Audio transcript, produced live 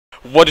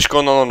What is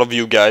going on with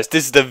you guys?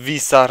 This is the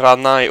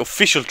Visaranai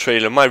official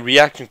trailer, my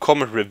reaction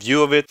comment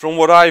review of it. From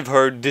what I've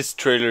heard, this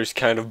trailer is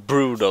kind of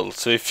brutal,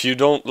 so if you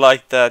don't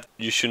like that,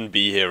 you shouldn't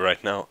be here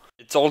right now.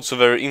 It's also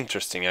very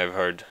interesting, I've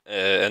heard.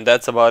 And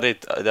that's about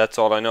it. That's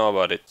all I know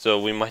about it. So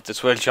we might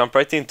as well jump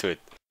right into it.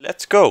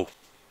 Let's go!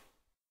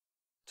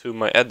 To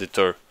my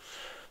editor.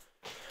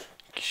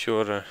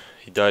 Sure,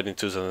 he died in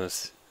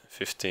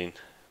 2015.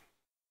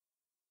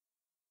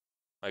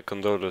 My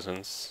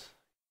condolences.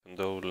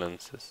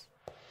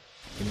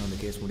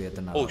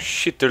 Oh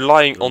shit, they're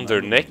lying on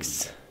their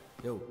necks?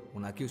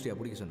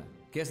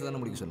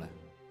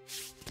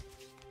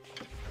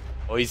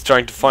 Oh, he's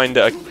trying to find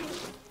the...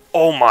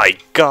 Oh my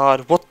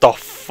god, what the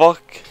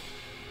fuck?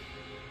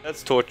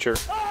 That's torture.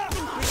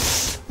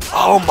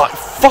 Oh my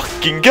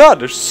fucking god,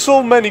 there's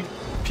so many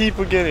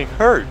people getting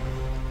hurt.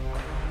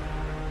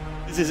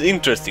 This is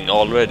interesting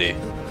already.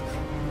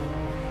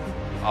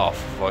 Oh,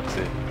 for fuck's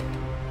sake.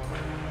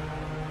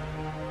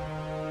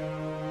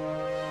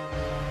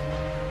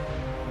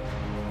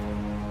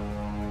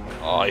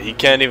 Oh, he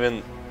can't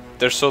even...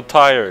 They're so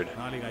tired.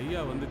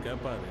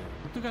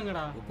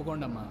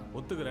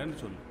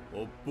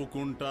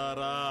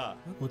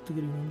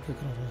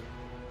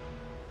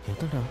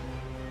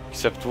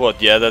 Except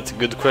what? Yeah, that's a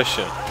good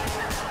question.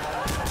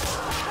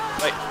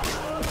 Like,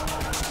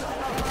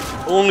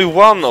 only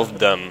one of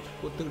them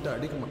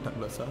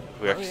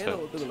we accept.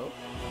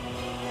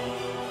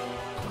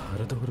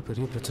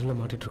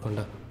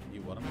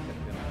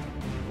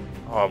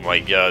 Oh my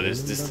god,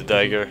 is this the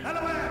dagger?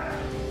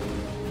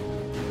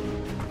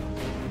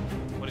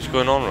 What is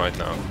going on right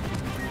now?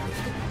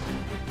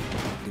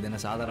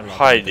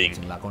 Hiding.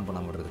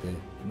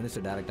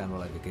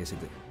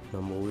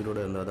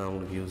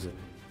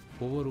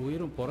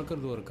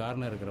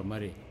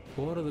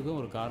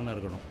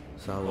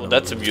 Oh,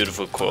 that's a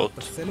beautiful quote.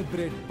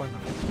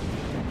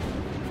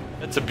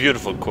 That's a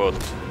beautiful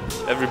quote.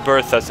 Every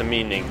birth has a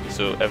meaning,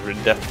 so every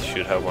death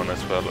should have one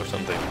as well, or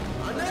something.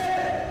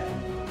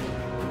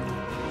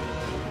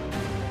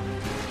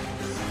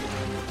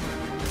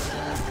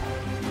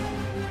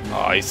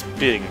 Oh, he's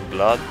spitting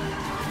blood.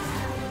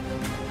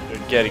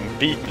 They're getting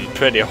beaten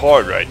pretty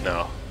hard right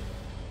now.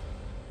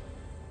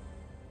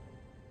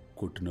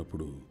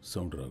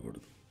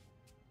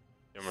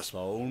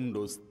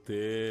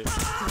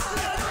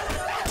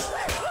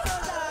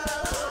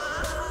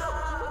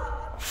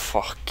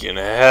 Fucking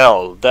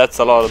hell, that's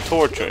a lot of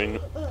torture.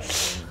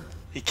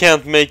 He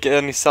can't make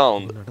any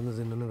sound.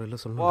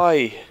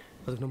 Why?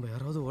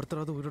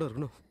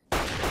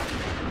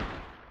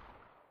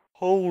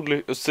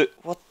 Holy,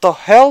 what the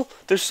hell?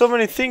 There's so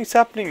many things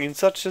happening in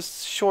such a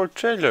short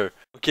trailer.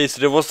 Okay,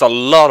 so there was a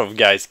lot of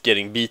guys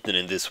getting beaten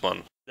in this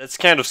one. That's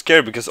kind of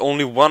scary because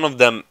only one of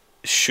them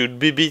should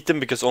be beaten,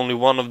 because only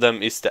one of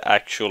them is the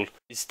actual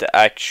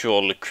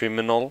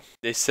criminal.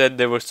 They said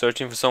they were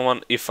searching for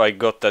someone, if I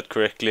got that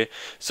correctly.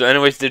 So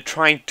anyways, they're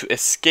trying to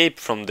escape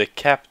from the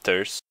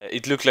captors.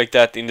 It looked like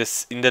that in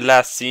the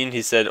last scene.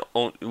 He said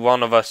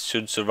one of us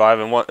should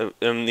survive, and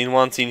in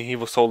one scene he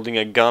was holding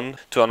a gun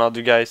to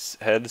another guy's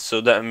head.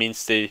 So that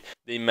means they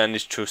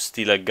managed to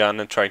steal a gun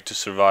and trying to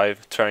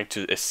survive, trying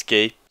to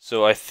escape.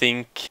 So I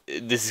think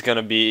this is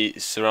gonna be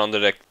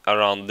surrounded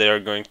around. They are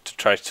going to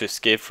try to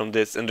escape from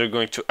this, and they're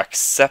going to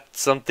accept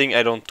something.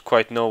 I don't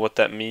quite know what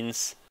that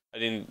means. I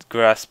didn't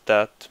grasp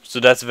that.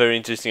 So that's very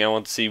interesting. I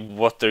want to see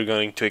what they're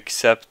going to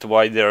accept,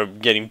 why they're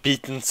getting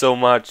beaten so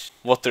much,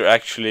 what they're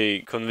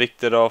actually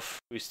convicted of,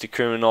 who is the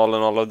criminal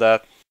and all of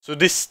that. So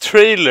this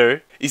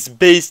trailer is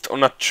based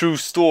on a true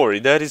story.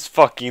 That is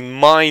fucking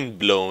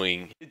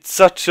mind-blowing. It's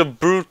such a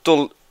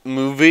brutal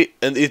movie,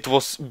 and it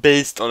was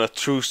based on a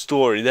true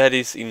story. That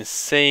is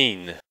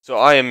insane. So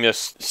I am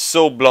just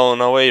so blown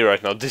away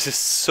right now. This is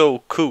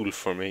so cool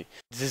for me.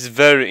 This is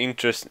very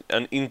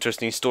an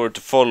interesting story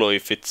to follow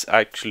if it's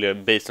actually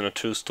based on a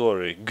true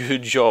story.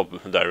 Good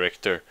job,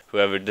 director.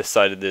 Whoever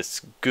decided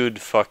this,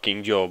 good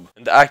fucking job.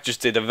 And the actors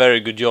did a very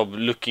good job,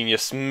 looking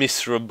just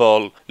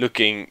miserable,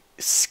 looking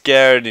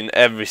scared in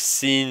every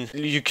scene.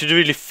 You could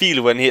really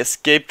feel when he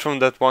escaped from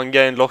that one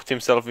guy and locked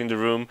himself in the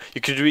room.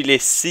 You could really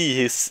see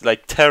his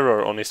like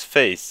terror on his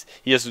face.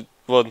 He just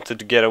wanted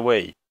to get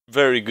away.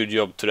 Very good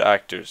job to the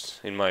actors,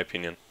 in my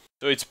opinion.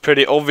 So it's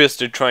pretty obvious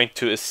they're trying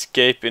to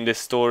escape in this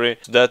story.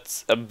 So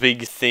that's a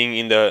big thing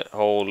in the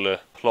whole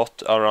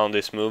plot around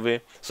this movie.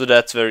 So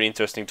that's very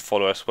interesting to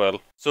follow as well.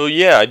 So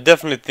yeah, I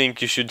definitely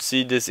think you should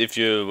see this if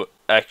you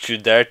actually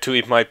dare to.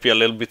 It might be a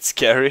little bit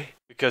scary,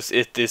 because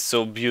it is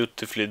so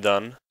beautifully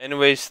done.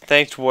 Anyways,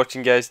 thanks for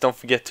watching, guys. Don't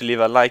forget to leave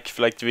a like if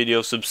you liked the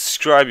video,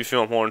 subscribe if you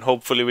want more, and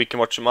hopefully we can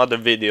watch some other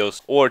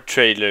videos or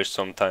trailers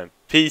sometime.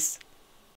 Peace!